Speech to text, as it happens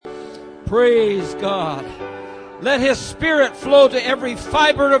Praise God. Let His Spirit flow to every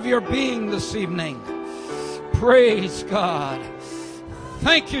fiber of your being this evening. Praise God.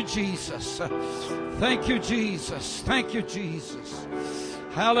 Thank you, Jesus. Thank you, Jesus. Thank you, Jesus.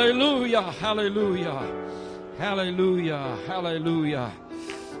 Hallelujah, hallelujah, hallelujah, hallelujah.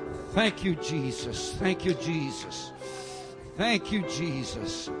 Thank you, Jesus. Thank you, Jesus. Thank you,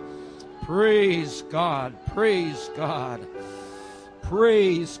 Jesus. Praise God. Praise God.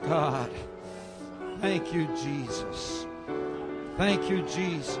 Praise God. Thank you, Jesus. Thank you,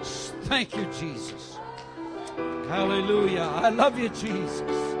 Jesus. Thank you, Jesus. Hallelujah. I love you, Jesus.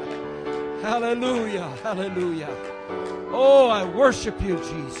 Hallelujah. Hallelujah. Oh, I worship you,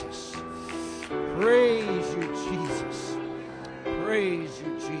 Jesus. Praise you, Jesus. Praise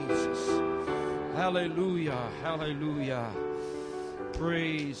you, Jesus. Hallelujah. Hallelujah.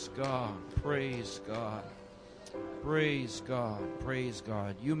 Praise God. Praise God. Praise God. Praise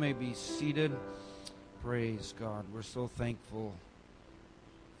God. You may be seated. Praise God. We're so thankful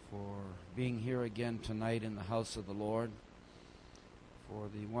for being here again tonight in the house of the Lord, for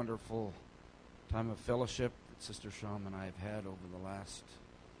the wonderful time of fellowship that Sister Sham and I have had over the last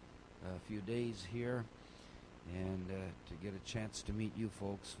few days here, and to get a chance to meet you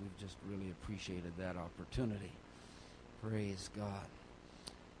folks. We've just really appreciated that opportunity. Praise God.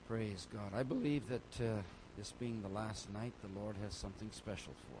 Praise God. I believe that this being the last night, the Lord has something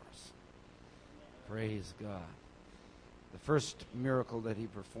special for us. Praise God. The first miracle that He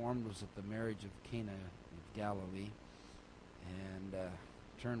performed was at the marriage of Cana of Galilee, and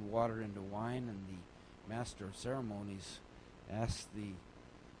turned water into wine, and the master of ceremonies asked the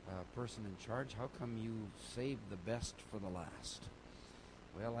person in charge, how come you saved the best for the last?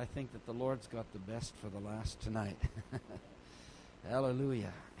 Well, I think that the Lord's got the best for the last tonight.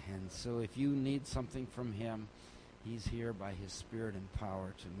 Hallelujah. And so if you need something from Him, He's here by His Spirit and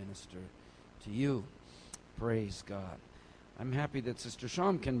power to minister to you. Praise God. I'm happy that Sister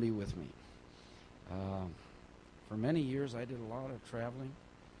Sham can be with me. For many years I did a lot of traveling,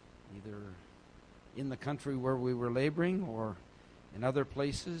 either in the country where we were laboring or in other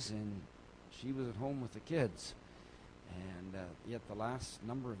places, and she was at home with the kids. And yet the last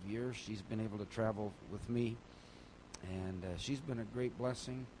number of years she's been able to travel with me, and she's been a great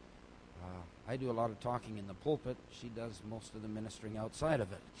blessing. I do a lot of talking in the pulpit. She does most of the ministering outside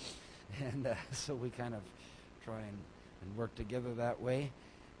of it. And so we kind of try and work together that way.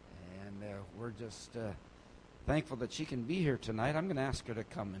 And we're just thankful that she can be here tonight. I'm going to ask her to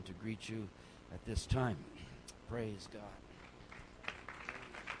come and to greet you at this time. Praise God.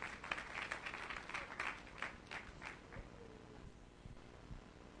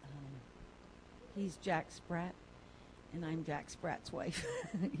 He's Jack Spratt, and I'm Jack Spratt's wife.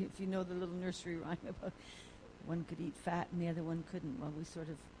 If you know the little nursery rhyme about one could eat fat and the other one couldn't, well,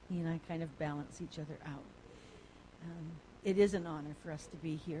 he and I kind of balance each other out. It is an honor for us to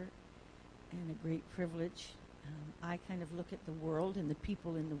be here, and a great privilege. I kind of look at the world and the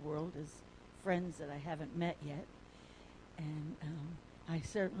people in the world as friends that I haven't met yet, and I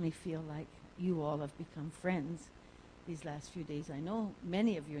certainly feel like you all have become friends these last few days. I know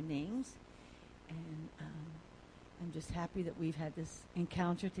many of your names, and I'm just happy that we've had this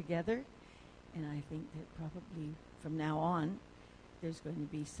encounter together, and I think that probably from now on there's going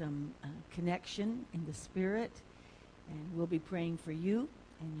to be some connection in the Spirit, and we'll be praying for you,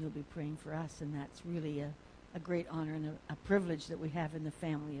 and you'll be praying for us, and that's really a great honor and a privilege that we have in the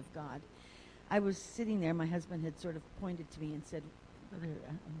family of God. I was sitting there, my husband had sort of pointed to me and said, Brother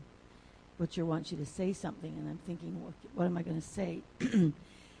Butcher wants you to say something, and I'm thinking, what am I going to say?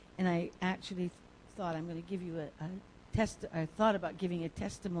 And I actually thought I'm going to give you I thought about giving a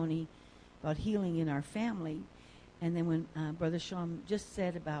testimony about healing in our family. And then when Brother Sham just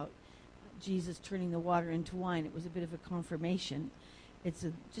said about Jesus turning the water into wine, it was a bit of a confirmation. It's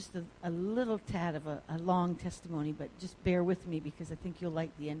just a little tad of a long testimony, but just bear with me because I think you'll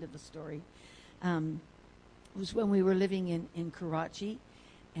like the end of the story. It was when we were living in Karachi,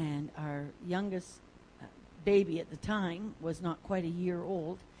 and our youngest baby at the time was not quite a year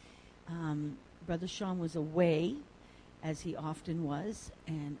old. Brother Sham was away, as he often was,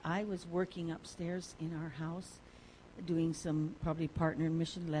 and I was working upstairs in our house doing some probably partner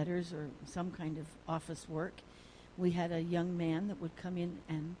mission letters or some kind of office work. We had a young man that would come in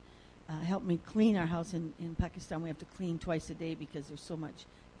and help me clean our house. In Pakistan, we have to clean twice a day because there's so much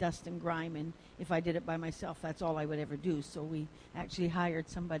dust and grime, and if I did it by myself, that's all I would ever do. So we actually hired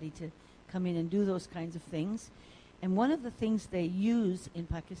somebody to come in and do those kinds of things. And one of the things they use in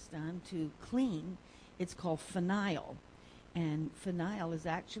Pakistan to clean, it's called phenyl. And phenyl is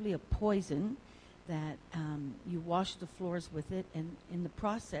actually a poison that you wash the floors with it, and in the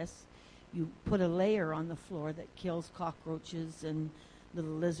process, you put a layer on the floor that kills cockroaches and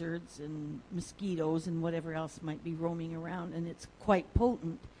little lizards and mosquitoes and whatever else might be roaming around, and it's quite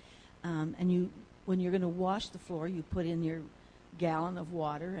potent. When you're going to wash the floor, you put in your gallon of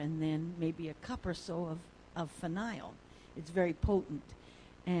water and then maybe a cup or so of phenyl. It's very potent.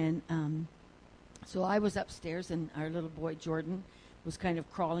 And so I was upstairs, and our little boy, Jordan, was kind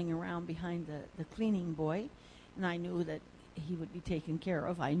of crawling around behind the cleaning boy, and I knew that he would be taken care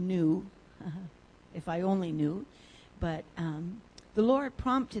of. I knew, if I only knew. But the Lord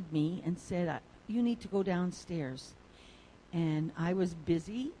prompted me and said, you need to go downstairs. And I was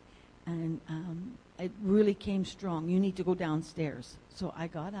busy, and it really came strong. You need to go downstairs. So I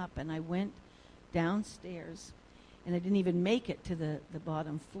got up, and I went downstairs, and I didn't even make it to the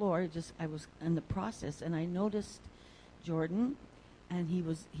bottom floor. I was in the process, and I noticed Jordan, and he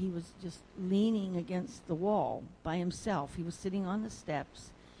was just leaning against the wall by himself. He was sitting on the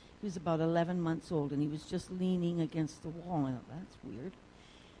steps. He was about 11 months old, and he was just leaning against the wall. I thought, that's weird.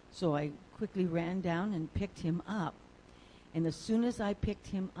 So I quickly ran down and picked him up. And as soon as I picked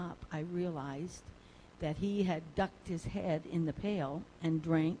him up, I realized that he had ducked his head in the pail and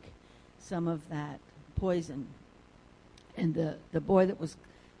drank some of that poison. And the boy that was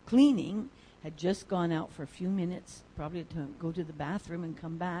cleaning had just gone out for a few minutes, probably to go to the bathroom and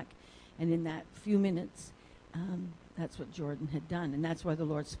come back. And in that few minutes, that's what Jordan had done. And that's why the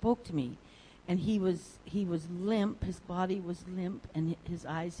Lord spoke to me. And he was limp. His body was limp, and his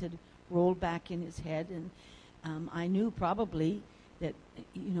eyes had rolled back in his head. And I knew probably that,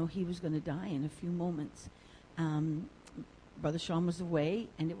 he was going to die in a few moments. Brother Sean was away,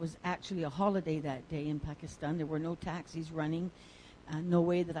 and it was actually a holiday that day in Pakistan. There were no taxis running, no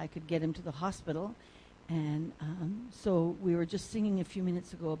way that I could get him to the hospital. And so we were just singing a few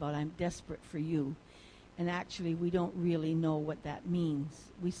minutes ago about I'm desperate for you. And actually, we don't really know what that means.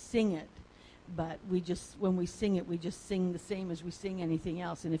 We sing it, but when we sing it, we just sing the same as we sing anything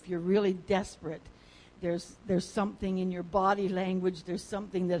else. And if you're really desperate, there's something in your body language, there's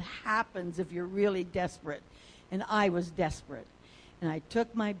something that happens if you're really desperate. And I was desperate. And I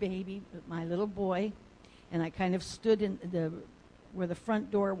took my baby, my little boy, and I kind of stood in where the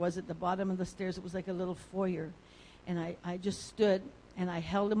front door was at the bottom of the stairs. It was like a little foyer. And I just stood, and I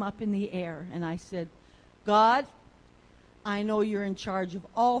held him up in the air, and I said, God, I know you're in charge of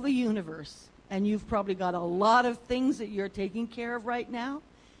all the universe, and you've probably got a lot of things that you're taking care of right now.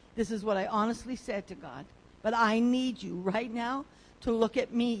 This is what I honestly said to God. But I need you right now to look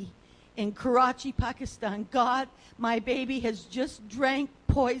at me in Karachi, Pakistan. God, my baby has just drank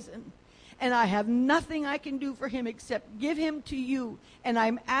poison, and I have nothing I can do for him except give him to you. And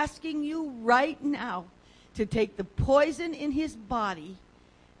I'm asking you right now to take the poison in his body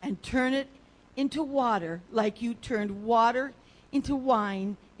and turn it into water like you turned water into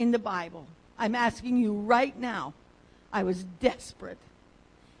wine in the Bible. I'm asking you right now. I was desperate.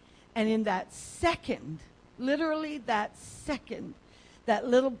 And in that second, literally that second, that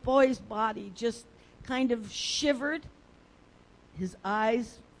little boy's body just kind of shivered. His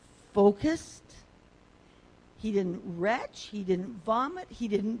eyes focused. He didn't retch. He didn't vomit. He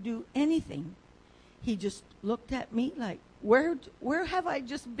didn't do anything. He just looked at me like, where have I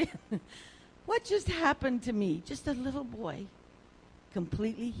just been? What just happened to me? Just a little boy,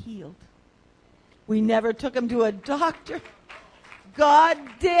 completely healed. We never took him to a doctor. God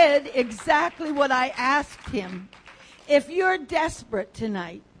did exactly what I asked him. If you're desperate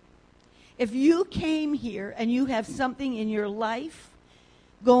tonight, if you came here and you have something in your life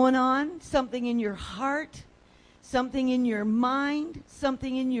going on, something in your heart, something in your mind,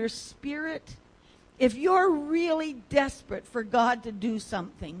 something in your spirit, if you're really desperate for God to do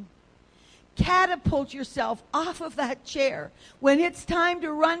something, catapult yourself off of that chair. When it's time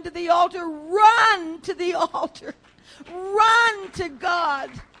to run to the altar, run to the altar. Run to God.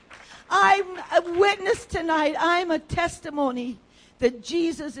 I'm a witness tonight. I'm a testimony that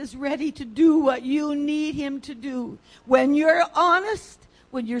Jesus is ready to do what you need him to do. When you're honest,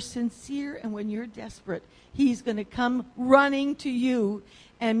 when you're sincere, and when you're desperate, he's going to come running to you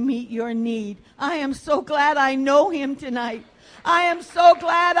and meet your need. I am so glad I know him tonight. I am so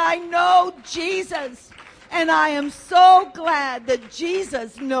glad I know Jesus. And I am so glad that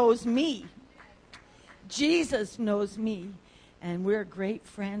Jesus knows me. Jesus knows me. And we're great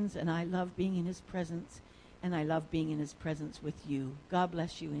friends, and I love being in his presence. And I love being in his presence with you. God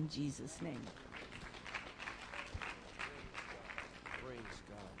bless you in Jesus' name. Praise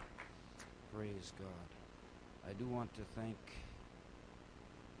God. Praise God. I do want to thank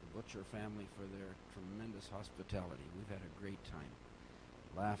the Butcher family for their tremendous hospitality. We've had a great time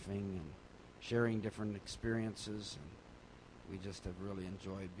laughing and sharing different experiences. And we just have really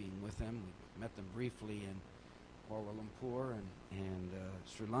enjoyed being with them. We met them briefly in Kuala Lumpur and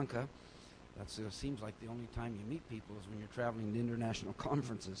Sri Lanka. That seems like the only time you meet people is when you're traveling to international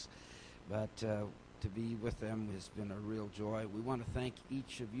conferences. But to be with them has been a real joy. We want to thank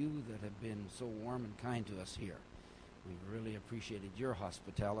each of you that have been so warm and kind to us here. We've really appreciated your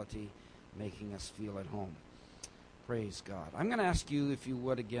hospitality, making us feel at home. Praise God. I'm going to ask you, if you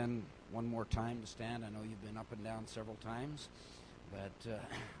would, again, one more time to stand. I know you've been up and down several times, but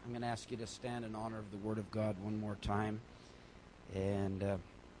I'm going to ask you to stand in honor of the Word of God one more time. And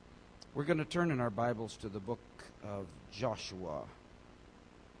we're going to turn in our Bibles to the book of Joshua,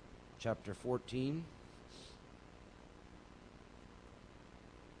 chapter 14.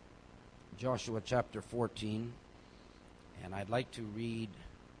 Joshua chapter 14. And I'd like to read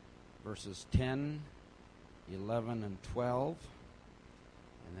verses 10, 11, and 12,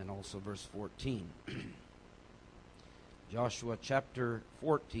 and then also verse 14. Joshua chapter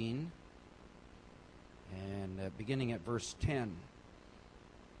 14, and beginning at verse 10.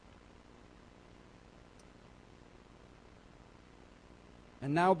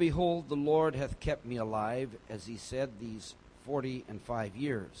 And now, behold, the Lord hath kept me alive, as he said, these 45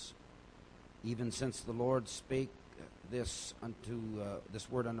 years, even since the Lord spake this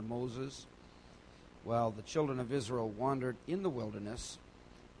word unto Moses, while the children of Israel wandered in the wilderness.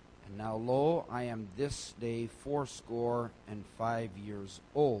 And now, lo, I am this day 85 years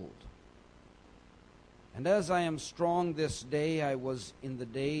old. And as I am strong this day, I was in the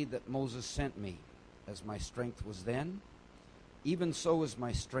day that Moses sent me, as my strength was then, even so is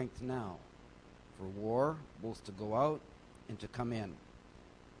my strength now, for war, both to go out and to come in.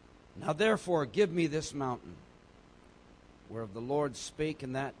 Now therefore give me this mountain, whereof the Lord spake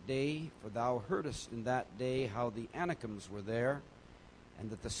in that day, for thou heardest in that day how the Anakims were there, and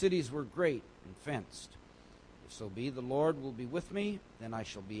that the cities were great and fenced. If so be the Lord will be with me, then I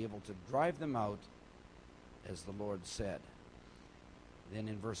shall be able to drive them out, as the Lord said. Then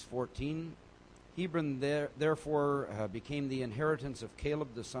in verse 14, Hebron therefore became the inheritance of Caleb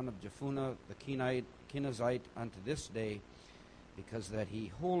the son of Jephunneh the Kenizzite unto this day, because that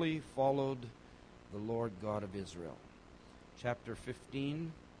he wholly followed the Lord God of Israel. Chapter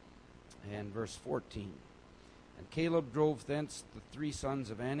 15 and verse 14. And Caleb drove thence the 3 sons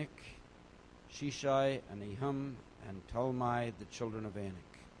of Anak, Sheshai and Ahim and Talmai, the children of Anak.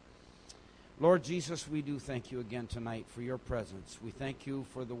 Lord Jesus, we do thank you again tonight for your presence. We thank you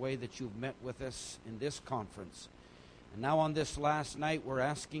for the way that you've met with us in this conference. And now on this last night, we're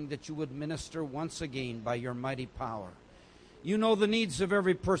asking that you would minister once again by your mighty power. You know the needs of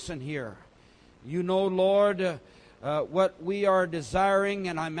every person here. You know, Lord, what we are desiring,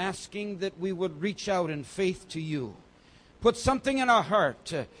 and I'm asking that we would reach out in faith to you. Put something in our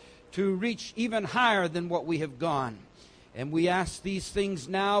heart to reach even higher than what we have gone. And we ask these things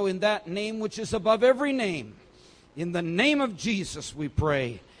now in that name which is above every name. In the name of Jesus we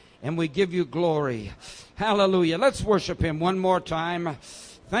pray, and we give you glory. Hallelujah. Let's worship him one more time.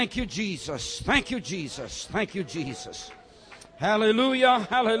 Thank you, Jesus. Thank you, Jesus. Thank you, Jesus. Hallelujah,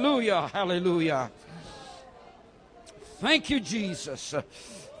 hallelujah, hallelujah. Thank you, Jesus.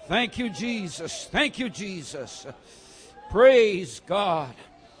 Thank you, Jesus. Thank you, Jesus. Praise God.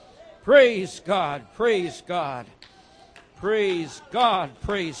 Praise God. Praise God. Praise God.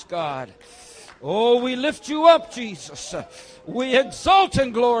 Praise God. Oh, we lift you up, Jesus. We exalt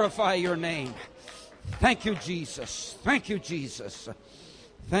and glorify your name. Thank you, Jesus. Thank you, Jesus.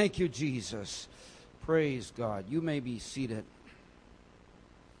 Thank you, Jesus. Praise God. You may be seated.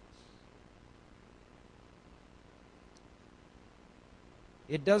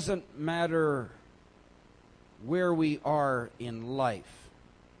 It doesn't matter where we are in life,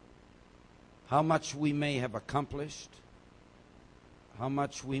 how much we may have accomplished, how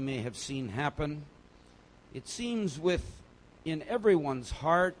much we may have seen happen. It seems in everyone's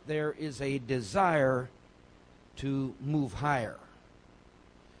heart there is a desire to move higher.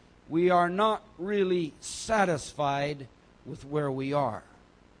 We are not really satisfied with where we are.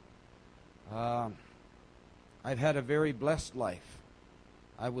 I've had a very blessed life.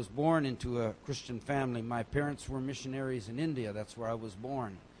 I was born into a Christian family. My parents were missionaries in India. That's where I was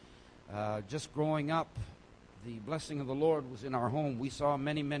born. Just growing up, the blessing of the Lord was in our home. We saw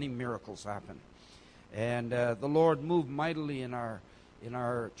many, many miracles happen. And the Lord moved mightily in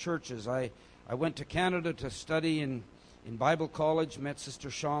our churches. I went to Canada to study in Bible college, met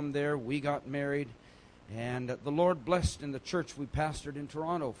Sister Sham there. We got married. And the Lord blessed in the church we pastored in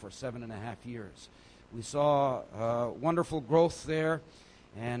Toronto for 7.5 years. We saw wonderful growth there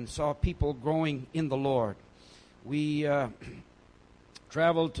and saw people growing in the Lord. We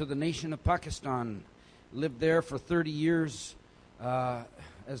traveled to the nation of Pakistan, lived there for 30 years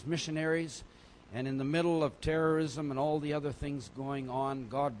as missionaries, and in the middle of terrorism and all the other things going on,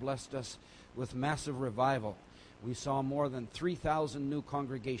 God blessed us with massive revival. We saw more than 3,000 new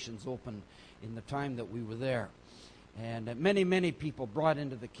congregations open in the time that we were there. And many, many people brought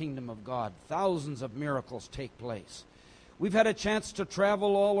into the kingdom of God. Thousands of miracles take place. We've had a chance to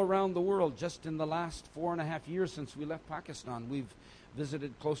travel all around the world just in the last 4.5 years since we left Pakistan. We've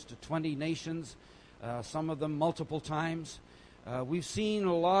visited close to 20 nations, some of them multiple times. We've seen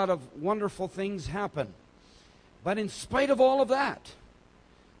a lot of wonderful things happen. But in spite of all of that,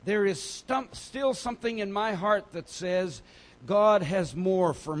 there is still something in my heart that says, God has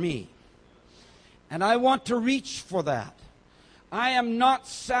more for me. And I want to reach for that. I am not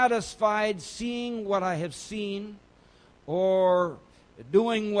satisfied seeing what I have seen or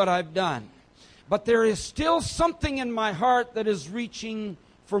doing what I've done. But there is still something in my heart that is reaching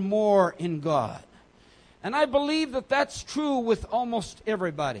for more in God. And I believe that that's true with almost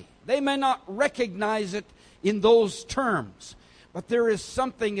everybody. They may not recognize it in those terms, but there is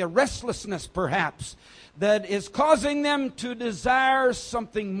something, a restlessness perhaps, that is causing them to desire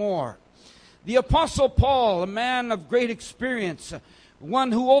something more. The Apostle Paul, a man of great experience,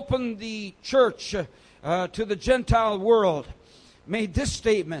 one who opened the church to the Gentile world, made this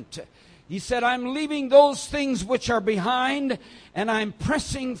statement. He said, I'm leaving those things which are behind, and I'm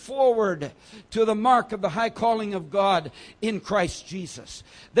pressing forward to the mark of the high calling of God in Christ Jesus.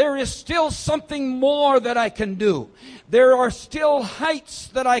 There is still something more that I can do. There are still heights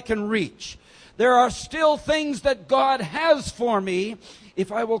that I can reach. There are still things that God has for me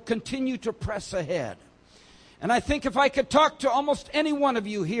if I will continue to press ahead. And I think if I could talk to almost any one of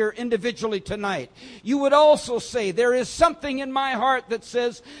you here individually tonight, you would also say, there is something in my heart that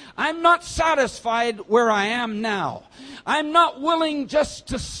says, I'm not satisfied where I am now. I'm not willing just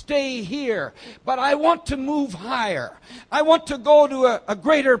to stay here, but I want to move higher. I want to go to a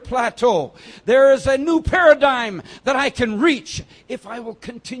greater plateau. There is a new paradigm that I can reach if I will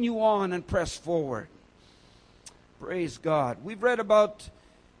continue on and press forward. Praise God. We've read about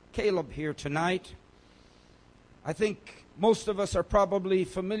Caleb here tonight. I think most of us are probably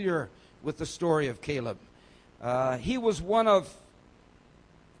familiar with the story of Caleb. He was one of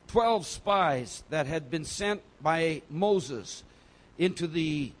 12 spies that had been sent by Moses into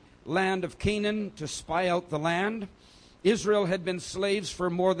the land of Canaan to spy out the land. Israel had been slaves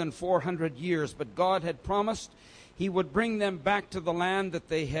for more than 400 years, but God had promised He would bring them back to the land that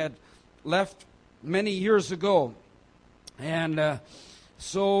they had left many years ago. And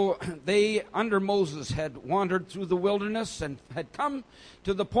so they, under Moses, had wandered through the wilderness and had come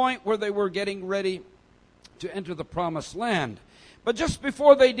to the point where they were getting ready to enter the promised land. But just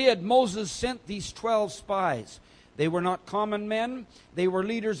before they did, Moses sent these 12 spies. They were not common men. They were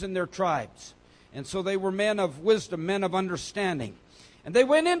leaders in their tribes. And so they were men of wisdom, men of understanding. And they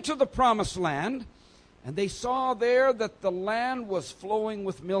went into the promised land, and they saw there that the land was flowing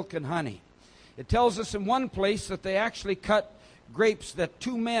with milk and honey. It tells us in one place that they actually cut grapes that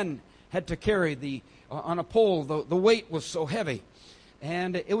 2 men had to carry on a pole. The weight was so heavy.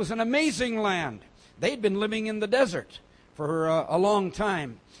 And it was an amazing land. They'd been living in the desert for a long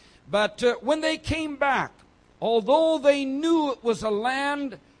time. But when they came back, although they knew it was a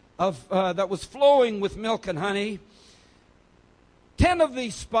land that was flowing with milk and honey, 10 of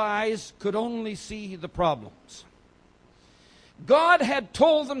these spies could only see the problems. God had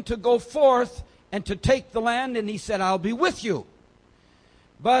told them to go forth and to take the land, and He said, I'll be with you.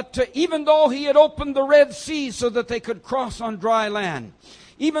 But even though He had opened the Red Sea so that they could cross on dry land,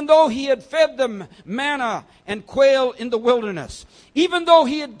 even though He had fed them manna and quail in the wilderness, even though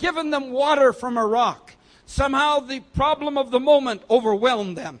He had given them water from a rock, somehow the problem of the moment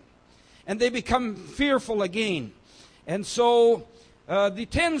overwhelmed them, and they become fearful again. And so the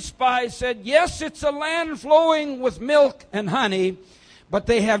 10 spies said, yes, it's a land flowing with milk and honey, but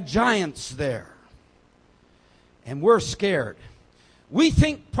they have giants there. And we're scared. We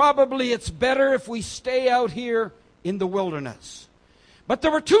think probably it's better if we stay out here in the wilderness. But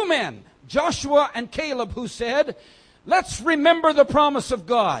there were 2 men, Joshua and Caleb, who said, let's remember the promise of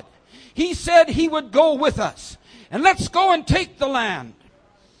God. He said He would go with us. And let's go and take the land.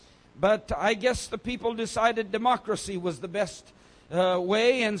 But I guess the people decided democracy was the best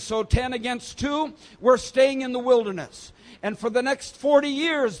way. And so 10 against 2 were staying in the wilderness. And for the next 40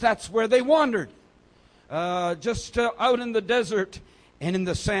 years, that's where they wandered. Just out in the desert and in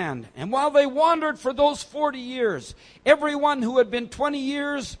the sand. And while they wandered for those 40 years, everyone who had been 20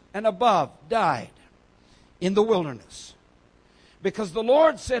 years and above died in the wilderness. Because the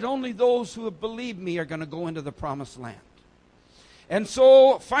Lord said only those who have believed me are going to go into the promised land. And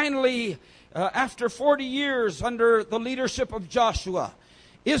so finally, after 40 years under the leadership of Joshua,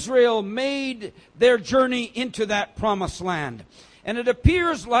 Israel made their journey into that promised land. And it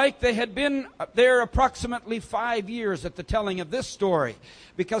appears like they had been there approximately 5 years at the telling of this story.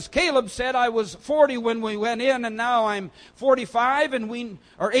 Because Caleb said, I was 40 when we went in, and now I'm 45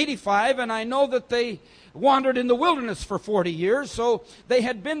 or 85, and I know that they wandered in the wilderness for 40 years. So they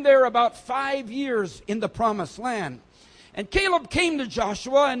had been there about 5 years in the promised land. And Caleb came to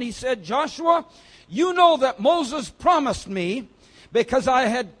Joshua and he said, Joshua, you know that Moses promised me, because I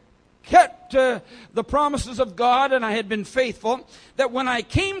had kept the promises of God and I had been faithful, that when I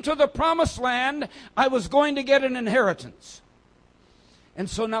came to the promised land, I was going to get an inheritance. And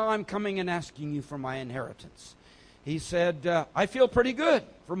so now I'm coming and asking you for my inheritance. He said, I feel pretty good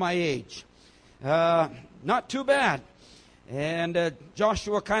for my age. Not too bad. And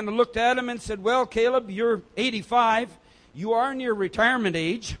Joshua kind of looked at him and said, well, Caleb, you're 85. You are near retirement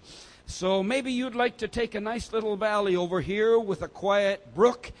age. So maybe you'd like to take a nice little valley over here with a quiet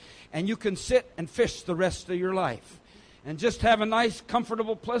brook, and you can sit and fish the rest of your life and just have a nice,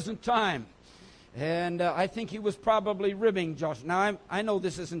 comfortable, pleasant time. And I think he was probably ribbing Joshua. Now, I know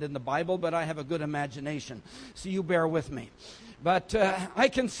this isn't in the Bible, but I have a good imagination, so you bear with me. But I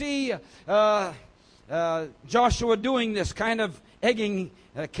can see Joshua doing this, kind of egging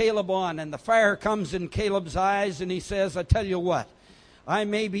Caleb on, and the fire comes in Caleb's eyes, and he says, I tell you what, I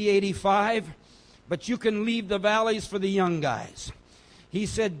may be 85, but you can leave the valleys for the young guys. He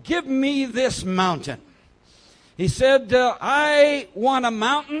said, give me this mountain. He said, I want a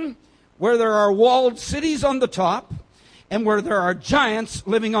mountain where there are walled cities on the top and where there are giants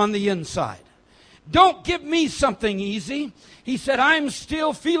living on the inside. Don't give me something easy. He said, I'm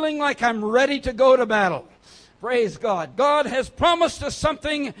still feeling like I'm ready to go to battle. Praise God. God has promised us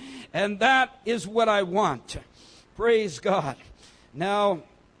something, and that is what I want. Praise God. Now,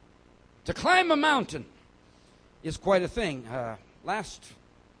 to climb a mountain is quite a thing. Last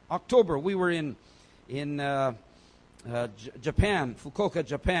October, we were in Japan, Fukuoka,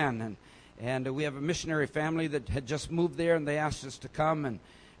 Japan, and we have a missionary family that had just moved there, and they asked us to come and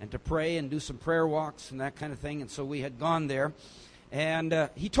to pray and do some prayer walks and that kind of thing. And so we had gone there, and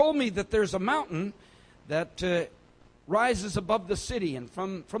he told me that there's a mountain that rises above the city, and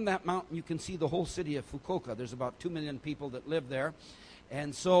from that mountain you can see the whole city of Fukuoka. There's about 2 million people that live there.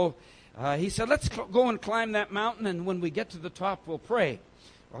 And so he said, let's go and climb that mountain, and when we get to the top, we'll pray.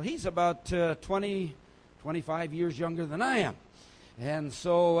 Well, he's about 20, 25 years younger than I am. And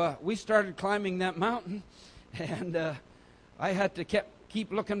so we started climbing that mountain, and I had to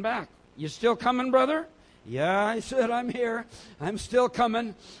keep looking back. You still coming, brother? Yeah, I said, I'm here. I'm still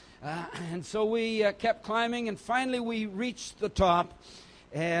coming. And so we kept climbing, and finally we reached the top,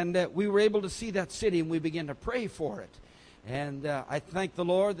 and we were able to see that city, and we began to pray for it. And I thank the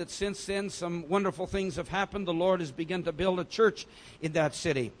Lord that since then some wonderful things have happened. The Lord has begun to build a church in that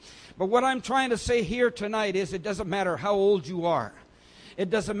city. But what I'm trying to say here tonight is it doesn't matter how old you are. It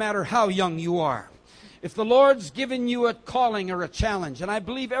doesn't matter how young you are. If the Lord's given you a calling or a challenge, and I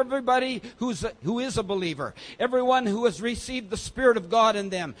believe everybody who is a believer, everyone who has received the Spirit of God in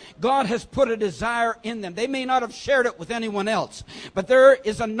them, God has put a desire in them. They may not have shared it with anyone else, but there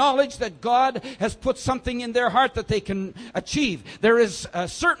is a knowledge that God has put something in their heart that they can achieve. There is a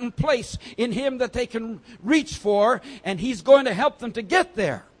certain place in Him that they can reach for, and He's going to help them to get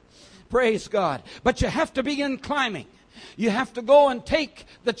there. Praise God. But you have to begin climbing. You have to go and take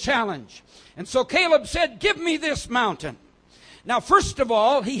the challenge. And so Caleb said, give me this mountain. Now, first of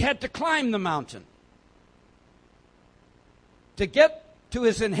all, he had to climb the mountain. To get to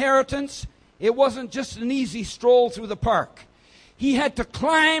his inheritance, it wasn't just an easy stroll through the park. He had to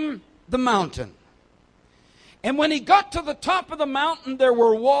climb the mountain. And when he got to the top of the mountain, there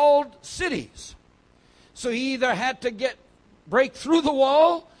were walled cities. So he either had to break through the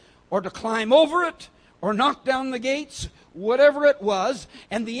wall, or to climb over it, or knock down the gates, whatever it was,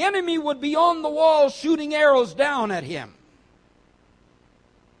 and the enemy would be on the wall shooting arrows down at him.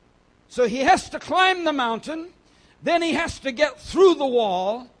 So he has to climb the mountain, then he has to get through the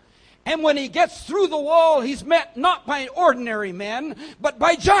wall, and when he gets through the wall, he's met not by ordinary men, but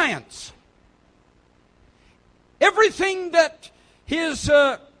by giants. Everything that his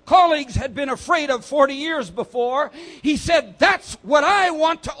colleagues had been afraid of 40 years before, he said, that's what I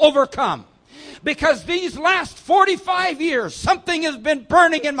want to overcome. Because these last 45 years, something has been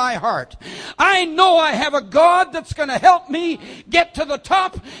burning in my heart. I know I have a God that's going to help me get to the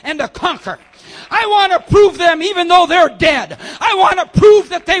top and to conquer. I want to prove them even though they're dead. I want to prove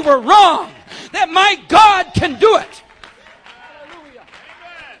that they were wrong. That my God can do it. Hallelujah.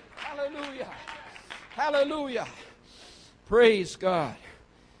 Hallelujah. Hallelujah. Praise God.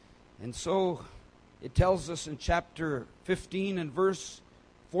 And so it tells us in chapter 15 and verse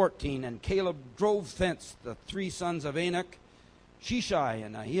 14, and Caleb drove thence the 3 sons of Anak, Sheshai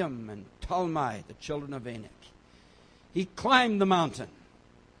and Ahim and Talmai, the children of Anak. He climbed the mountain.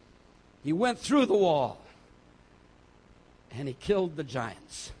 He went through the wall. And he killed the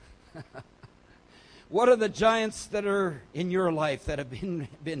giants. What are the giants that are in your life that have been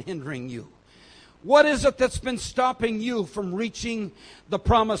hindering you? What is it that's been stopping you from reaching the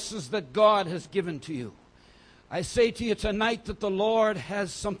promises that God has given to you? I say to you tonight that the Lord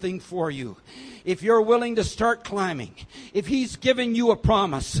has something for you. If you're willing to start climbing, if He's given you a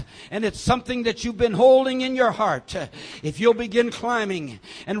promise, and it's something that you've been holding in your heart, if you'll begin climbing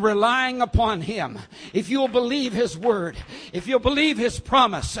and relying upon Him, if you'll believe His word, if you'll believe His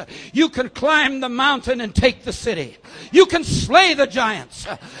promise, you can climb the mountain and take the city. You can slay the giants.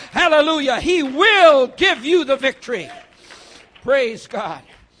 Hallelujah. He will give you the victory. Praise God.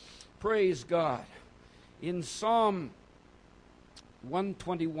 Praise God. In Psalm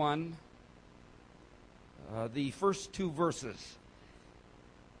 121, the first 2 verses,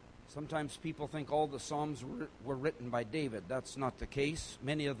 sometimes people think all the Psalms were written by David. That's not the case.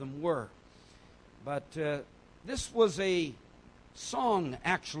 Many of them were. But this was a song,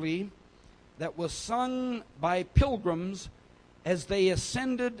 actually, that was sung by pilgrims as they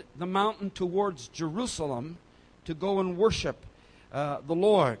ascended the mountain towards Jerusalem to go and worship the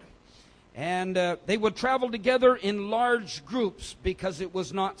Lord. And they would travel together in large groups because it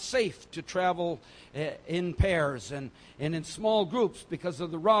was not safe to travel in pairs and in small groups because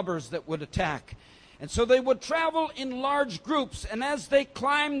of the robbers that would attack. And so they would travel in large groups, and as they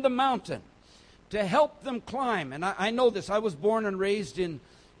climbed the mountain, to help them climb, and I know this, I was born and raised in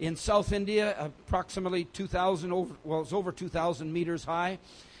South India, approximately 2,000, it's over 2,000 meters high,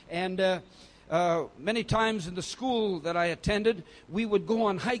 and many times in the school that I attended, we would go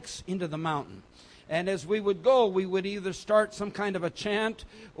on hikes into the mountain. And as we would go, we would either start some kind of a chant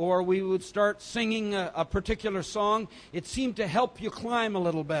or we would start singing a particular song. It seemed to help you climb a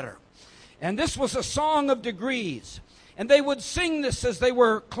little better. And this was a song of degrees. And they would sing this as they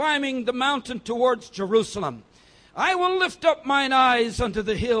were climbing the mountain towards Jerusalem. I will lift up mine eyes unto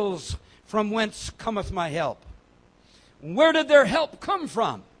the hills, from whence cometh my help. Where did their help come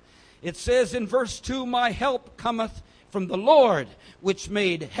from? It says in verse 2, my help cometh from the Lord, which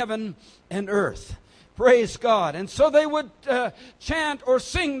made heaven and earth. Praise God. And so they would chant or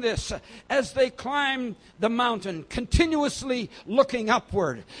sing this as they climbed the mountain, continuously looking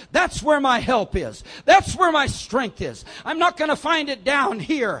upward. That's where my help is. That's where my strength is. I'm not going to find it down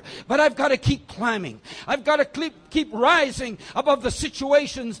here, but I've got to keep climbing. I've got to keep rising above the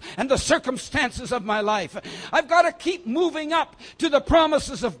situations and the circumstances of my life. I've got to keep moving up to the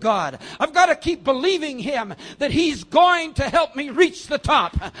promises of God. I've got to keep believing Him that He's going to help me reach the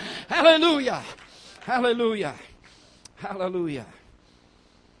top. Hallelujah. Hallelujah. Hallelujah.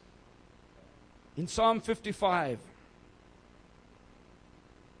 In Psalm 55,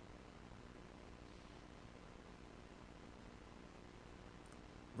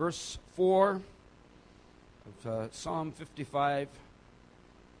 verse 4 of Psalm 55,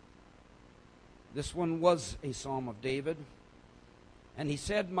 this one was a psalm of David. And he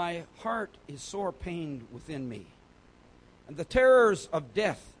said, my heart is sore pained within me, and the terrors of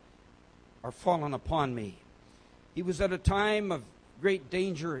death are fallen upon me. He was at a time of great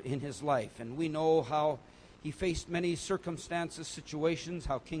danger in his life, and we know how he faced many circumstances, situations,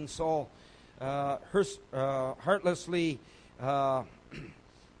 how King Saul heartlessly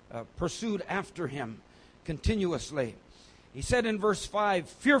pursued after him continuously. He said in verse 5,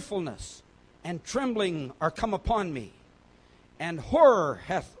 fearfulness and trembling are come upon me, and horror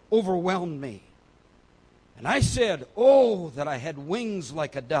hath overwhelmed me. And I said, oh, that I had wings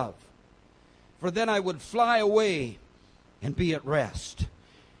like a dove, for then I would fly away and be at rest.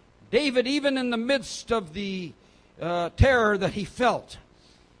 David, even in the midst of the terror that he felt,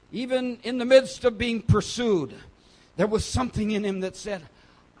 even in the midst of being pursued, there was something in him that said,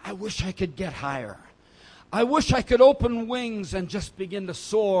 I wish I could get higher. I wish I could open wings and just begin to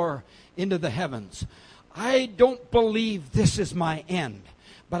soar into the heavens. I don't believe this is my end,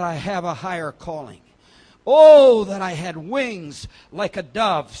 but I have a higher calling. Oh, that I had wings like a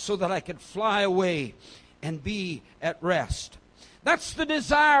dove so that I could fly away and be at rest. That's the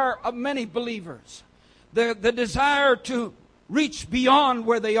desire of many believers. The desire to reach beyond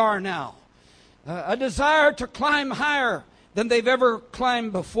where they are now. A desire to climb higher than they've ever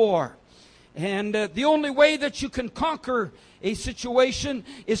climbed before. And the only way that you can conquer a situation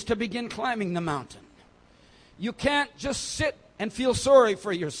is to begin climbing the mountain. You can't just sit and feel sorry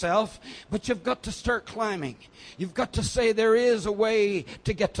for yourself, but you've got to start climbing. You've got to say, there is a way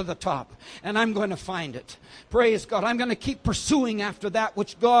to get to the top, and I'm going to find it. Praise God. I'm going to keep pursuing after that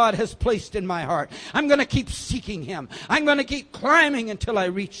which God has placed in my heart. I'm going to keep seeking Him. I'm going to keep climbing until I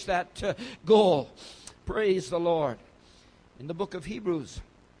reach that goal. Praise the Lord. In the book of Hebrews,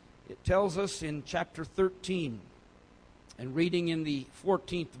 it tells us in chapter 13, and reading in the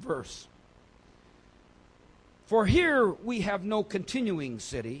 14th verse, "For here we have no continuing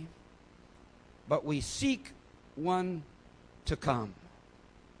city, but we seek one to come."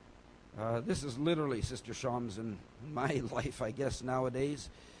 This is literally, Sister Shams, in my life, I guess, nowadays.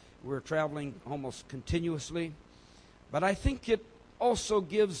 We're traveling almost continuously. But I think it also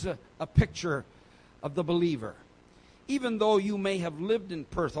gives a picture of the believer. Even though you may have lived in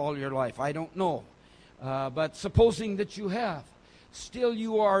Perth all your life, I don't know. But supposing that you have, still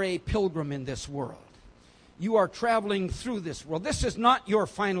you are a pilgrim in this world. You are traveling through this world. This is not your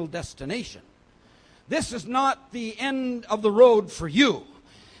final destination. This is not the end of the road for you.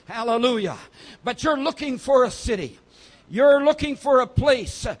 Hallelujah. But you're looking for a city. You're looking for a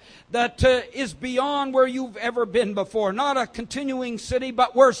place that is beyond where you've ever been before. Not a continuing city,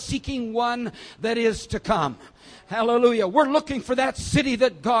 but we're seeking one that is to come. Hallelujah. We're looking for that city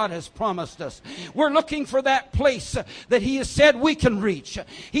that God has promised us. We're looking for that place that He has said we can reach.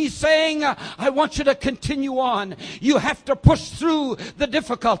 He's saying, I want you to continue on. You have to push through the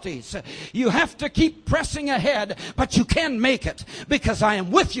difficulties. You have to keep pressing ahead, but you can make it because I am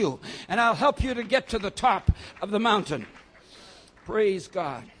with you and I'll help you to get to the top of the mountain. Praise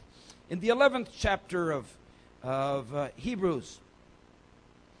God. In the 11th chapter of Hebrews,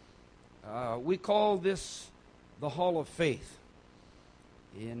 we call this the Hall of Faith.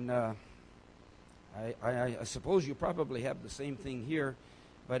 I suppose you probably have the same thing here,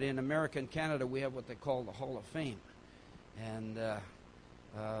 but in America and Canada we have what they call the Hall of Fame. And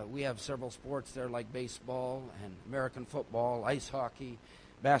we have several sports there like baseball and American football, ice hockey,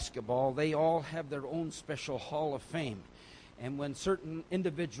 basketball. They all have their own special Hall of Fame. And when certain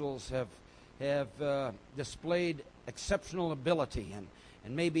individuals have displayed exceptional ability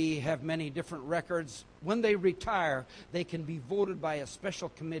and maybe have many different records, when they retire, they can be voted by a special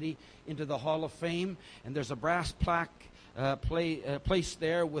committee into the Hall of Fame. And there's a brass plaque placed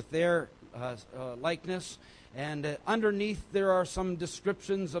there with their likeness. And underneath there are some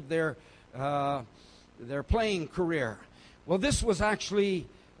descriptions of their playing career. Well, this was actually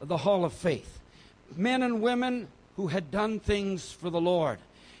the Hall of Faith. Men and women who had done things for the Lord.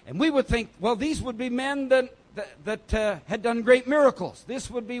 And we would think, well, these would be men that had done great miracles. This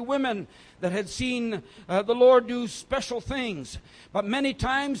would be women that had seen the Lord do special things. But many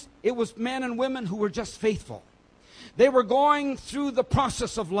times it was men and women who were just faithful. They were going through the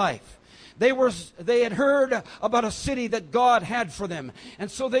process of life. They had heard about a city that God had for them.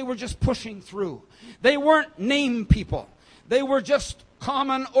 And so they were just pushing through. They weren't name people. They were just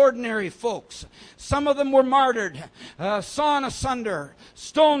common, ordinary folks. Some of them were martyred, sawn asunder,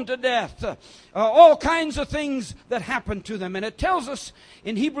 stoned to death, all kinds of things that happened to them. And it tells us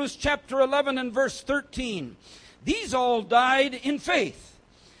in Hebrews chapter 11 and verse 13, these all died in faith,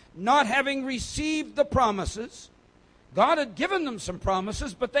 not having received the promises. God had given them some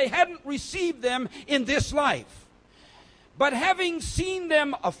promises, but they hadn't received them in this life. But having seen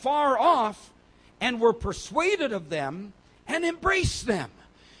them afar off and were persuaded of them, and embrace them.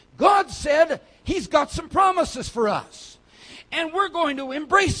 God said He's got some promises for us. And we're going to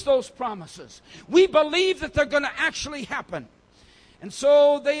embrace those promises. We believe that they're going to actually happen. And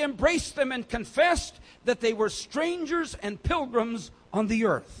so they embraced them and confessed that they were strangers and pilgrims on the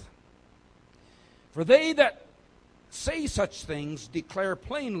earth. For they that say such things declare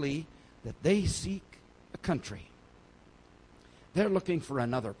plainly that they seek a country. They're looking for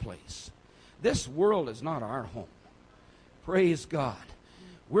another place. This world is not our home. Praise God.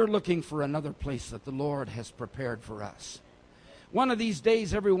 We're looking for another place that the Lord has prepared for us. One of these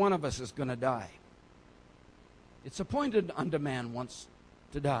days, every one of us is going to die. It's appointed unto man once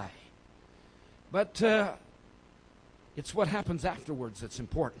to die. But it's what happens afterwards that's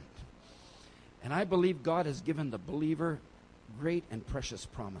important. And I believe God has given the believer great and precious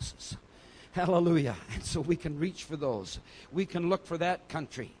promises. Hallelujah. And so we can reach for those. We can look for that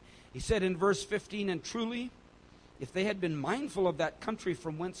country. He said in verse 15, and truly, if they had been mindful of that country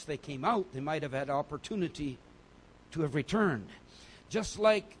from whence they came out, they might have had opportunity to have returned. Just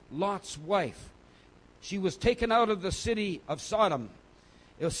like Lot's wife. She was taken out of the city of Sodom.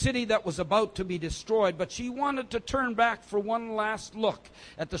 a city that was about to be destroyed, but she wanted to turn back for one last look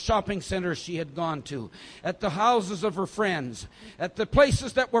at the shopping centers she had gone to, at the houses of her friends, at the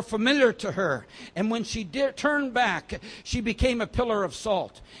places that were familiar to her. And when she turned back, she became a pillar of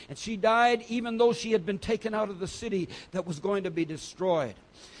salt. And she died even though she had been taken out of the city that was going to be destroyed.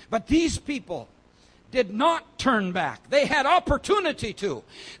 But these people did not turn back. They had opportunity to.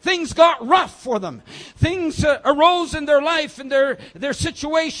 Things got rough for them. Things arose in their life and their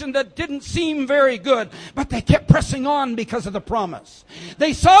situation that didn't seem very good. But they kept pressing on because of the promise.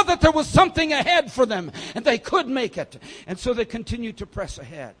 They saw that there was something ahead for them and they could make it. And so they continued to press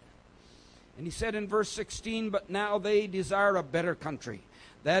ahead. And he said in verse 16, but now they desire a better country,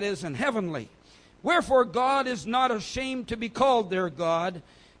 that is, an heavenly. Wherefore God is not ashamed to be called their God,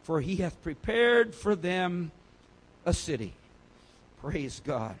 for he hath prepared for them a city. Praise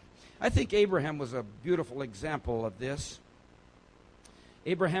God. I think Abraham was a beautiful example of this.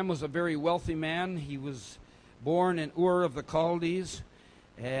 Abraham was a very wealthy man. He was born in Ur of the Chaldees,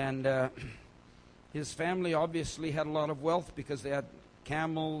 and his family obviously had a lot of wealth because they had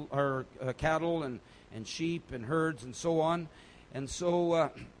cattle and sheep and herds and so on. And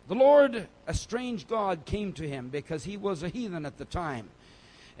so the Lord, a strange God, came to him because he was a heathen at the time.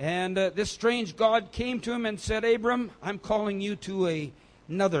 And this strange God came to him and said, Abram, I'm calling you to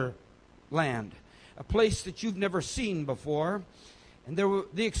another land, a place that you've never seen before. And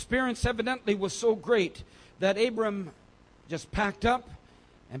the experience evidently was so great that Abram just packed up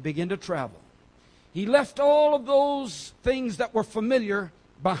and began to travel. He left all of those things that were familiar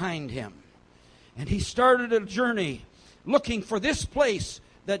behind him. And he started a journey looking for this place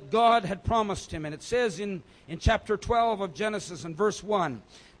that God had promised him. And it says in chapter 12 of Genesis in verse 1,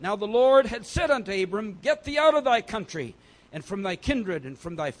 Now the Lord had said unto Abram, Get thee out of thy country, and from thy kindred, and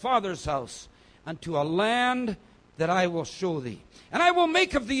from thy father's house, unto a land that I will show thee. And I will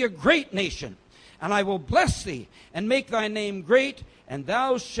make of thee a great nation, and I will bless thee, and make thy name great, and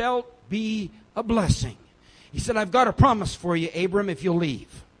thou shalt be a blessing. He said, I've got a promise for you, Abram, if you'll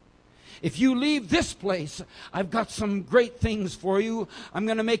leave. If you leave this place, I've got some great things for you. I'm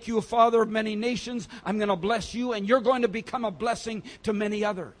going to make you a father of many nations. I'm going to bless you, and you're going to become a blessing to many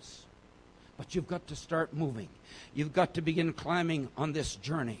others. But you've got to start moving. You've got to begin climbing on this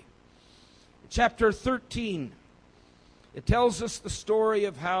journey. Chapter 13, it tells us the story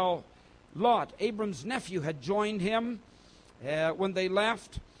of how Lot, Abram's nephew, had joined him when they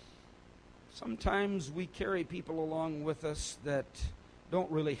left. Sometimes we carry people along with us that don't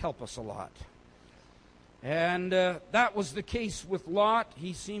really help us a lot. And that was the case with Lot.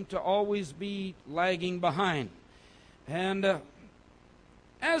 He seemed to always be lagging behind. And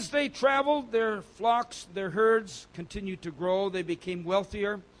as they traveled, their flocks, their herds continued to grow. They became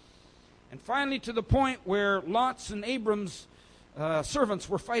wealthier. And finally to the point where Lot's and Abram's servants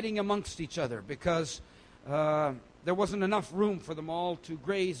were fighting amongst each other because there wasn't enough room for them all to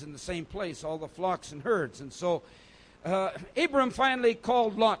graze in the same place, all the flocks and herds. And so Abram finally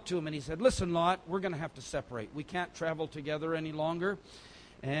called Lot to him and he said, Listen, Lot, we're going to have to separate. We can't travel together any longer.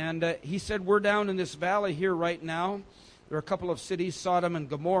 And he said, we're down in this valley here right now. There are a couple of cities, Sodom and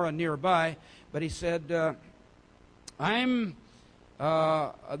Gomorrah, nearby. But he said, there's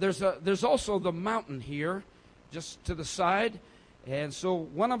also the mountain here just to the side. And so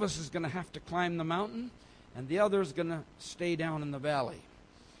one of us is going to have to climb the mountain and the other is going to stay down in the valley.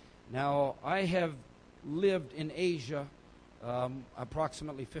 Now, I have lived in Asia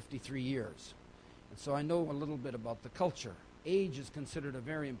approximately 53 years. And so I know a little bit about the culture. Age is considered a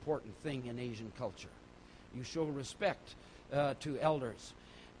very important thing in Asian culture. You show respect to elders.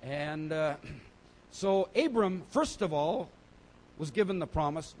 And so Abram, first of all, was given the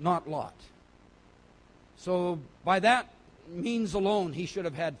promise, not Lot. So by that means alone, he should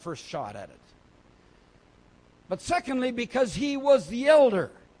have had first shot at it. But secondly, because he was the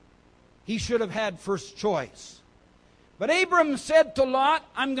elder, he should have had first choice. But Abram said to Lot,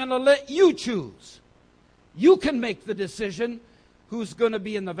 I'm going to let you choose. You can make the decision who's going to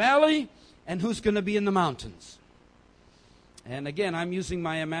be in the valley and who's going to be in the mountains. And again, I'm using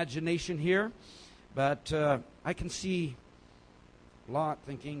my imagination here, but I can see Lot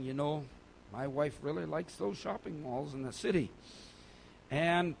thinking, my wife really likes those shopping malls in the city.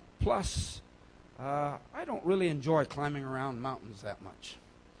 And plus, I don't really enjoy climbing around mountains that much.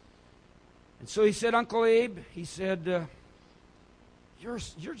 And so he said, Uncle Abe, he said, you're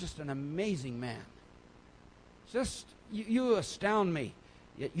just an amazing man. You astound me.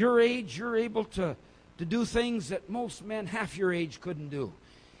 At your age, you're able to do things that most men half your age couldn't do.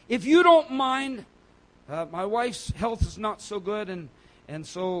 If you don't mind, my wife's health is not so good, And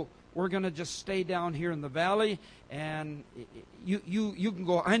so we're going to just stay down here in the valley, and you can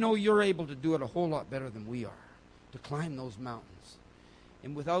go. I know you're able to do it a whole lot better than we are, to climb those mountains.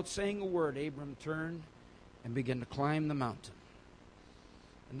 And without saying a word, Abram turned and began to climb the mountain.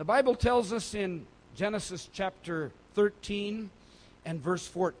 And the Bible tells us in Genesis chapter 13 and verse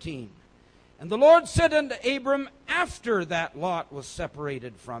 14, "And the Lord said unto Abram, after that Lot was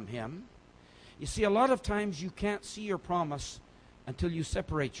separated from him." You see, a lot of times you can't see your promise until you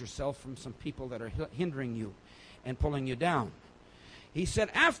separate yourself from some people that are hindering you and pulling you down. He said,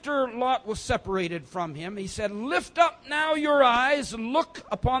 after Lot was separated from him, he said, "Lift up now your eyes and look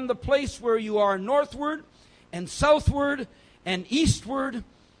upon the place where you are, northward and southward and eastward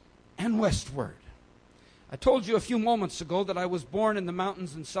and westward." I told you a few moments ago that I was born in the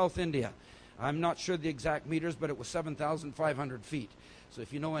mountains in South India. I'm not sure the exact meters, but it was 7,500 feet. So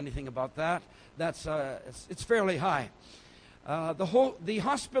if you know anything about that, it's fairly high. The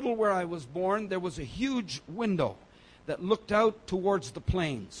hospital where I was born, there was a huge window that looked out towards the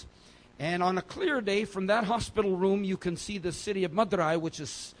plains. And on a clear day from that hospital room, you can see the city of Madurai, which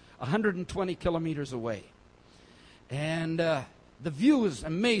is 120 kilometers away. And the view is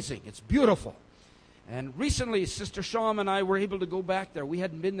amazing. It's beautiful. And recently, Sister Sham and I were able to go back there. We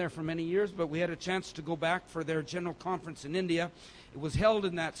hadn't been there for many years, but we had a chance to go back for their general conference in India. It was held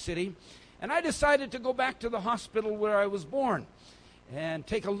in that city. And I decided to go back to the hospital where I was born and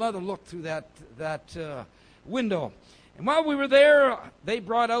take another look through that window. And while we were there, they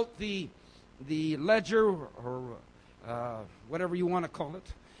brought out the ledger, or whatever you want to call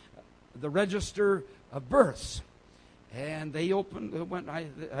it, the register of births. And they opened,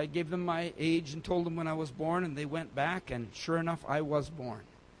 I gave them my age and told them when I was born, and they went back, and sure enough, I was born.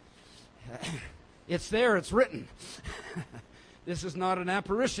 It's there, it's written. This is not an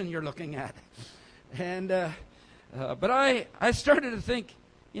apparition you're looking at. And but I started to think,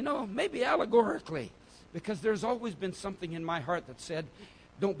 maybe allegorically, because there's always been something in my heart that said,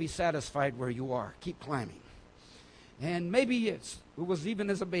 don't be satisfied where you are. Keep climbing. And maybe it was even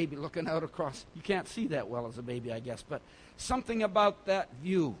as a baby looking out across. You can't see that well as a baby, I guess. But something about that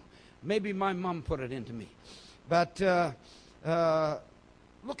view. Maybe my mom put it into me. But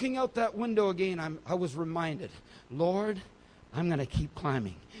looking out that window again, I was reminded, Lord, I'm going to keep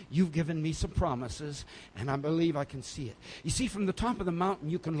climbing. You've given me some promises, and I believe I can see it. You see, from the top of the mountain,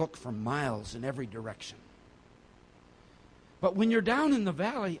 you can look for miles in every direction. But when you're down in the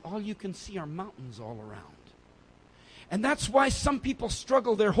valley, all you can see are mountains all around. And that's why some people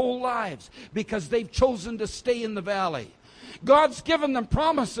struggle their whole lives, because they've chosen to stay in the valley. God's given them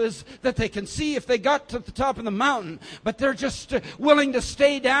promises that they can see if they got to the top of the mountain, but they're just willing to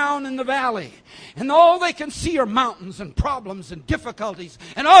stay down in the valley. And all they can see are mountains and problems and difficulties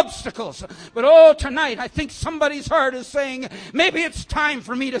and obstacles. But tonight I think somebody's heart is saying, maybe it's time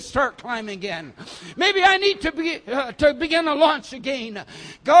for me to start climbing again. Maybe I need to begin a launch again.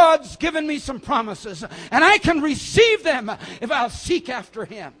 God's given me some promises, and I can receive them if I'll seek after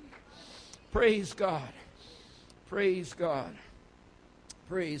Him. Praise God. Praise God.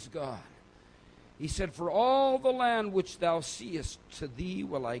 Praise God. He said, for all the land which thou seest, to thee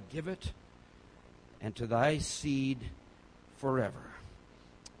will I give it, and to thy seed forever.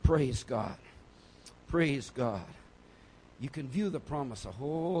 Praise God. Praise God. You can view the promise a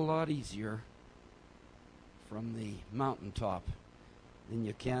whole lot easier from the mountaintop than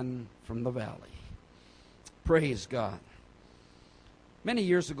you can from the valley. Praise God. Many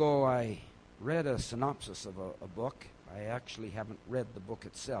years ago, I read a synopsis of a book. I actually haven't read the book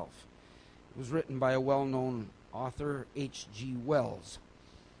itself. It was written by a well-known author, H.G. Wells.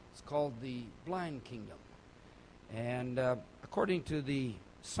 It's called The Blind Kingdom. And according to the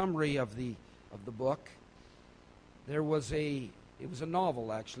summary of the book, it was a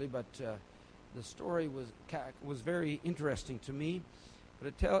novel actually, but the story was very interesting to me.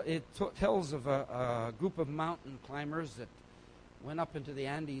 But it tells of a group of mountain climbers that went up into the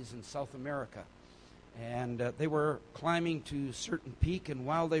Andes in South America. And they were climbing to a certain peak, and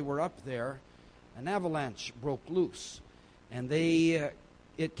while they were up there, an avalanche broke loose. And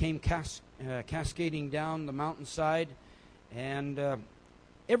it came cascading down the mountainside, and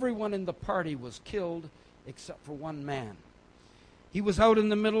everyone in the party was killed except for one man. He was out in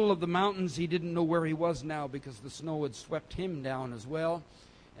the middle of the mountains. He didn't know where he was now because the snow had swept him down as well.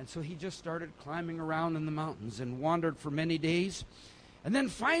 And so he just started climbing around in the mountains and wandered for many days. And then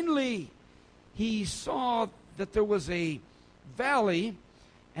finally, he saw that there was a valley,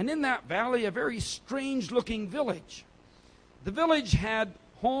 and in that valley, a very strange-looking village. The village had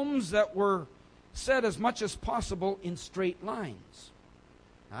homes that were set as much as possible in straight lines.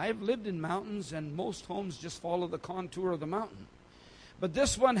 I've lived in mountains, and most homes just follow the contour of the mountain. But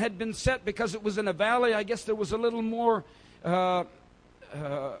this one had been set because it was in a valley. I guess there was a little more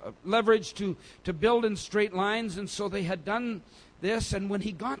leverage to build in straight lines, and so they had done this. And when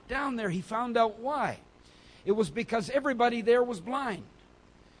he got down there, he found out why. It was because everybody there was blind.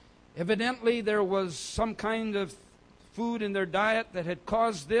 Evidently, there was some kind of food in their diet that had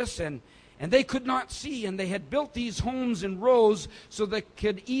caused this, and they could not see, and they had built these homes in rows so they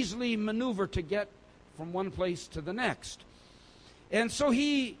could easily maneuver to get from one place to the next. And so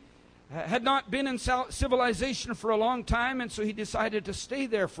he had not been in civilization for a long time, and so he decided to stay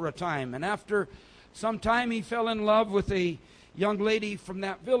there for a time. And after some time, he fell in love with a young lady from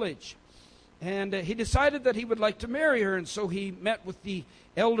that village. And he decided that he would like to marry her, and so he met with the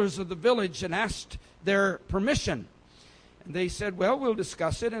elders of the village and asked their permission. And they said, well, we'll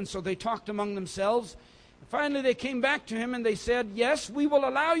discuss it. And so they talked among themselves. And finally, they came back to him and they said, yes, we will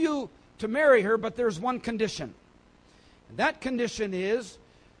allow you to marry her, but there's one condition. And that condition is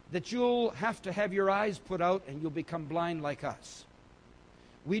that you'll have to have your eyes put out and you'll become blind like us.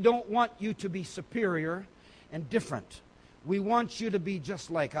 We don't want you to be superior and different. We want you to be just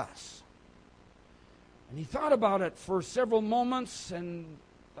like us. And he thought about it for several moments and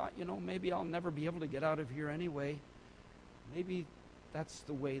thought, maybe I'll never be able to get out of here anyway. Maybe that's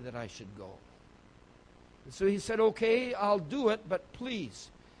the way that I should go. And so he said, okay, I'll do it, but please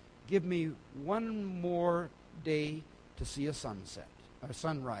give me one more day to see a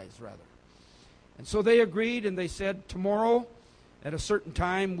sunrise, rather. And so they agreed, and they said, tomorrow at a certain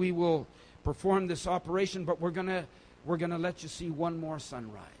time we will perform this operation, but we're gonna let you see one more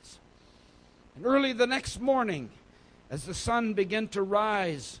sunrise. And early the next morning, as the sun began to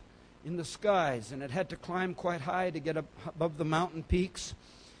rise in the skies, and it had to climb quite high to get up above the mountain peaks,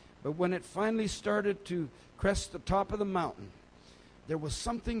 but when it finally started to crest the top of the mountain, there was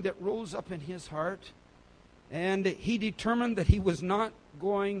something that rose up in his heart, and he determined that he was not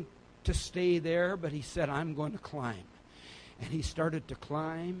going to stay there, but he said, I'm going to climb. And he started to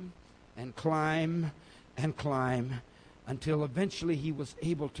climb and climb and climb until eventually he was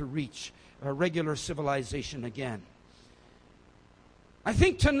able to reach a regular civilization again. I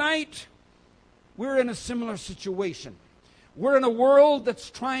think tonight we're in a similar situation. We're in a world that's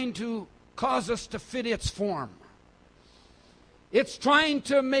trying to cause us to fit its form. It's trying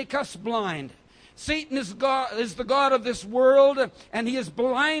to make us blind. Satan is the god of this world, and he has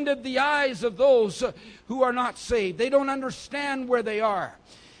blinded the eyes of those who are not saved. They don't understand where they are.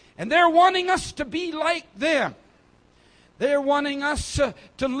 And they're wanting us to be like them. They're wanting us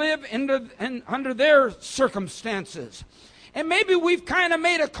to live under their circumstances. And maybe we've kind of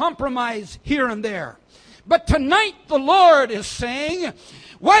made a compromise here and there. But tonight the Lord is saying,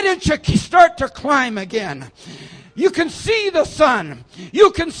 why don't you start to climb again? You can see the sun.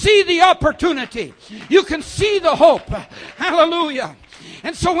 You can see the opportunity. You can see the hope. Hallelujah.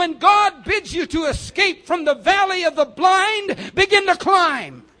 And so when God bids you to escape from the valley of the blind, begin to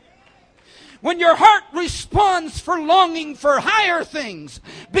climb. When your heart responds for longing for higher things,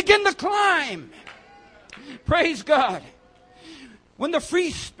 begin to climb. Praise God. When the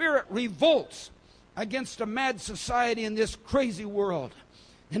free spirit revolts against a mad society in this crazy world,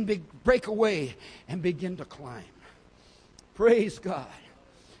 then break away and begin to climb. Praise God.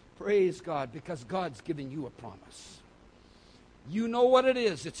 Praise God, because God's giving you a promise. You know what it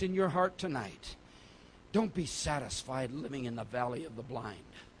is. It's in your heart tonight. Don't be satisfied living in the valley of the blind,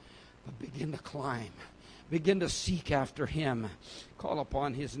 but begin to climb. Begin to seek after Him. Call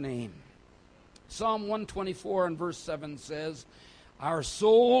upon His name. Psalm 124 and verse 7 says, our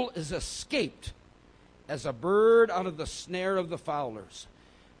soul is escaped as a bird out of the snare of the fowlers.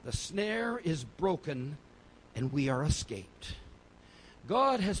 The snare is broken and we are escaped.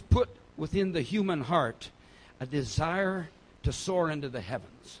 God has put within the human heart a desire to soar into the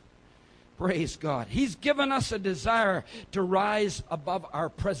heavens. Praise God. He's given us a desire to rise above our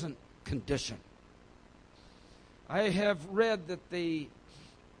present condition. I have read that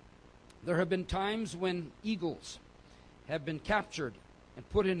there have been times when eagles have been captured and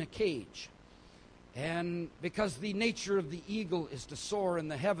put in a cage. And because the nature of the eagle is to soar in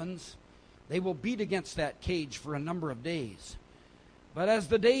the heavens, they will beat against that cage for a number of days. But as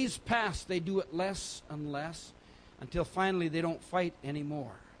the days pass, they do it less and less until finally they don't fight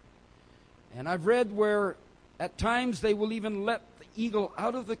anymore. And I've read where at times they will even let the eagle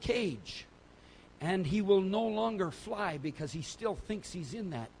out of the cage and he will no longer fly because he still thinks he's in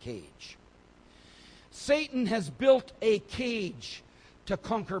that cage. Satan has built a cage to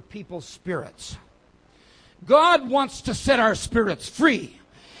conquer people's spirits. God wants to set our spirits free.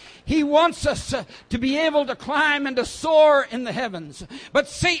 He wants us to be able to climb and to soar in the heavens. But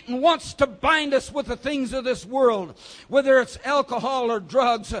Satan wants to bind us with the things of this world, whether it's alcohol or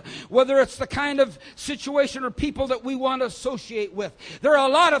drugs, whether it's the kind of situation or people that we want to associate with. There are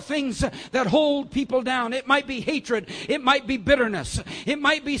a lot of things that hold people down. It might be hatred. It might be bitterness. It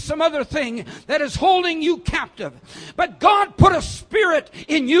might be some other thing that is holding you captive. But God put a spirit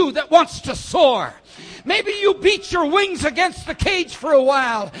in you that wants to soar. Maybe you beat your wings against the cage for a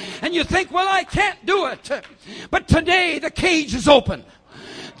while and you think, well, I can't do it. But today the cage is open.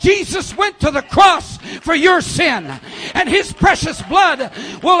 Jesus went to the cross for your sin, and His precious blood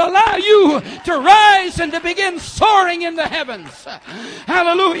will allow you to rise and to begin soaring in the heavens.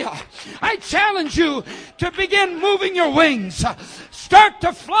 Hallelujah. I challenge you to begin moving your wings. Start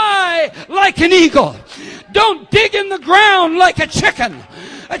to fly like an eagle. Don't dig in the ground like a chicken.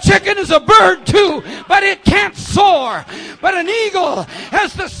 A chicken is a bird too, but it can't soar. But an eagle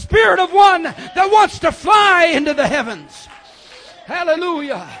has the spirit of one that wants to fly into the heavens.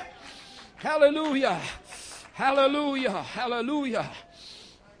 Hallelujah. Hallelujah. Hallelujah. Hallelujah.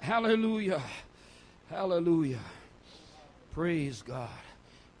 Hallelujah. Hallelujah. Praise God.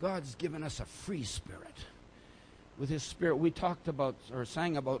 God's given us a free spirit. With His Spirit, we talked about or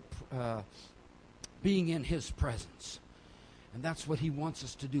sang about being in His presence. And that's what He wants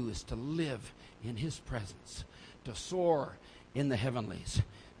us to do, is to live in His presence, to soar in the heavenlies.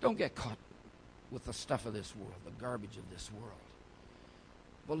 Don't get caught with the stuff of this world, the garbage of this world.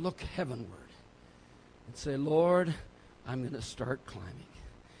 But look heavenward and say, Lord, I'm going to start climbing.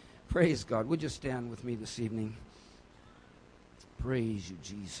 Praise God. Would you stand with me this evening? Praise you,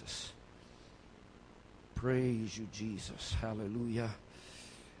 Jesus. Praise you, Jesus. Hallelujah.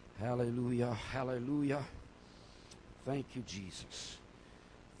 Hallelujah. Hallelujah. Thank you, Jesus.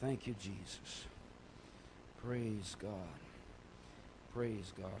 Thank you, Jesus. Praise God.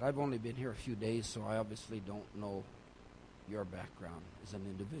 Praise God. I've only been here a few days, so I obviously don't know your background as an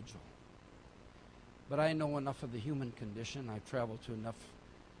individual. But I know enough of the human condition. I've traveled to enough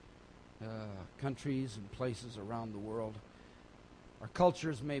countries and places around the world. Our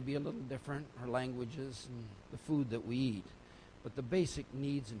cultures may be a little different, our languages and the food that we eat, but the basic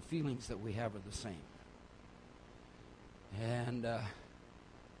needs and feelings that we have are the same. And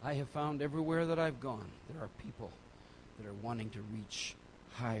I have found everywhere that I've gone, there are people that are wanting to reach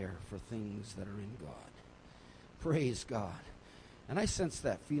higher for things that are in God. Praise God. And I sense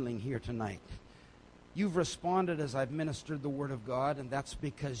that feeling here tonight. You've responded as I've ministered the Word of God, and that's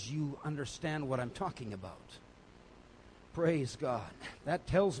because you understand what I'm talking about. Praise God. That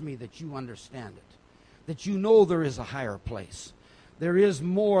tells me that you understand it, that you know there is a higher place. There is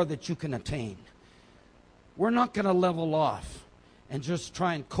more that you can attain. We're not going to level off and just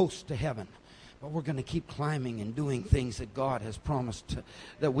try and coast to heaven, but we're going to keep climbing and doing things that God has promised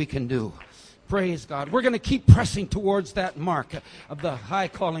that we can do. Praise God. We're going to keep pressing towards that mark of the high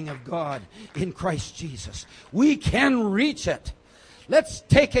calling of God in Christ Jesus. We can reach it. Let's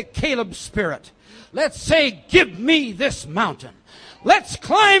take a Caleb spirit. Let's say, give me this mountain. Let's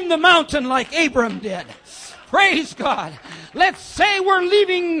climb the mountain like Abram did. Praise God. Let's say we're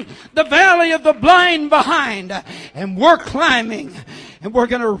leaving the valley of the blind behind and we're climbing and we're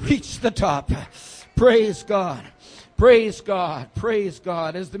going to reach the top. Praise God. Praise God. Praise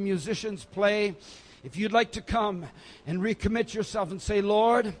God. As the musicians play, if you'd like to come and recommit yourself and say,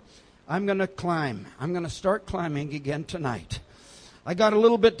 Lord, I'm going to climb. I'm going to start climbing again tonight. I got a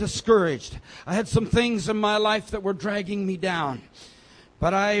little bit discouraged. I had some things in my life that were dragging me down.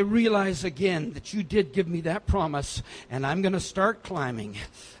 But I realize again that you did give me that promise, and I'm going to start climbing.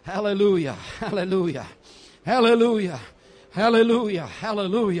 Hallelujah. Hallelujah. Hallelujah. Hallelujah.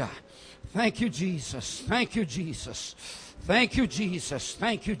 Hallelujah. Thank you, Jesus. Thank you, Jesus. Thank you, Jesus.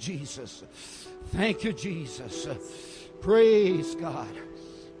 Thank you, Jesus. Thank you, Jesus. Praise God.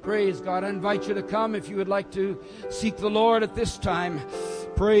 Praise God. I invite you to come if you would like to seek the Lord at this time.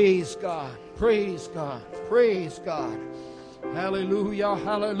 Praise God. Praise God. Praise God. Hallelujah.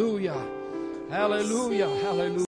 Hallelujah. Hallelujah. Hallelujah.